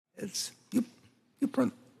It's you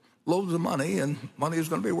print loads of money, and money is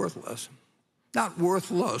going to be worthless. Not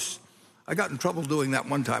worthless. I got in trouble doing that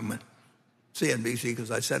one time with CNBC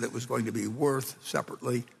because I said it was going to be worth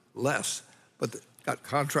separately less, but got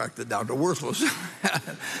contracted down to worthless.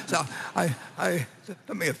 So it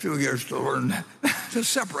took me a few years to learn to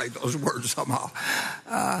separate those words somehow.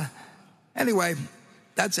 Anyway,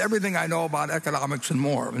 that's everything I know about economics and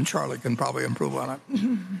more, and Charlie can probably improve on it.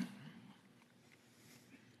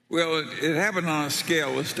 Well, it happened on a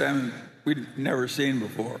scale this time we'd never seen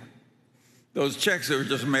before. Those checks that were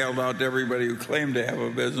just mailed out to everybody who claimed to have a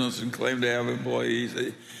business and claimed to have employees,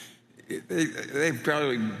 they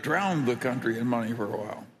probably drowned the country in money for a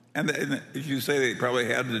while. And as you say, they probably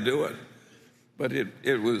had to do it. But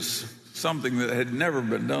it was something that had never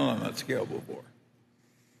been done on that scale before.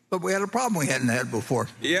 But we had a problem we hadn't had before.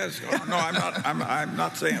 Yes. No, I'm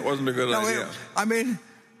not saying it wasn't a good idea. I mean,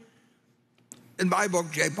 in my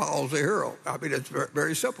book, Jay Powell's a hero. I mean, it's very,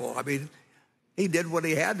 very simple. I mean, he did what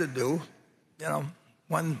he had to do. You know,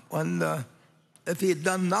 when if he had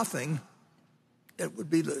done nothing, it would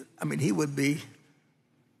be he would be,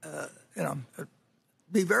 it'd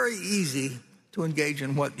be very easy to engage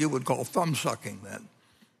in what you would call thumb sucking then.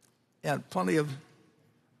 And I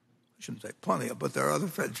shouldn't say plenty of, but there are other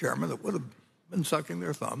Fed chairmen that would have been sucking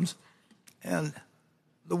their thumbs, and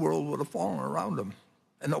the world would have fallen around them.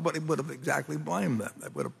 And nobody would have exactly blamed them. They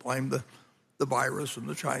would have blamed the virus and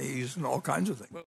the Chinese and all kinds of things.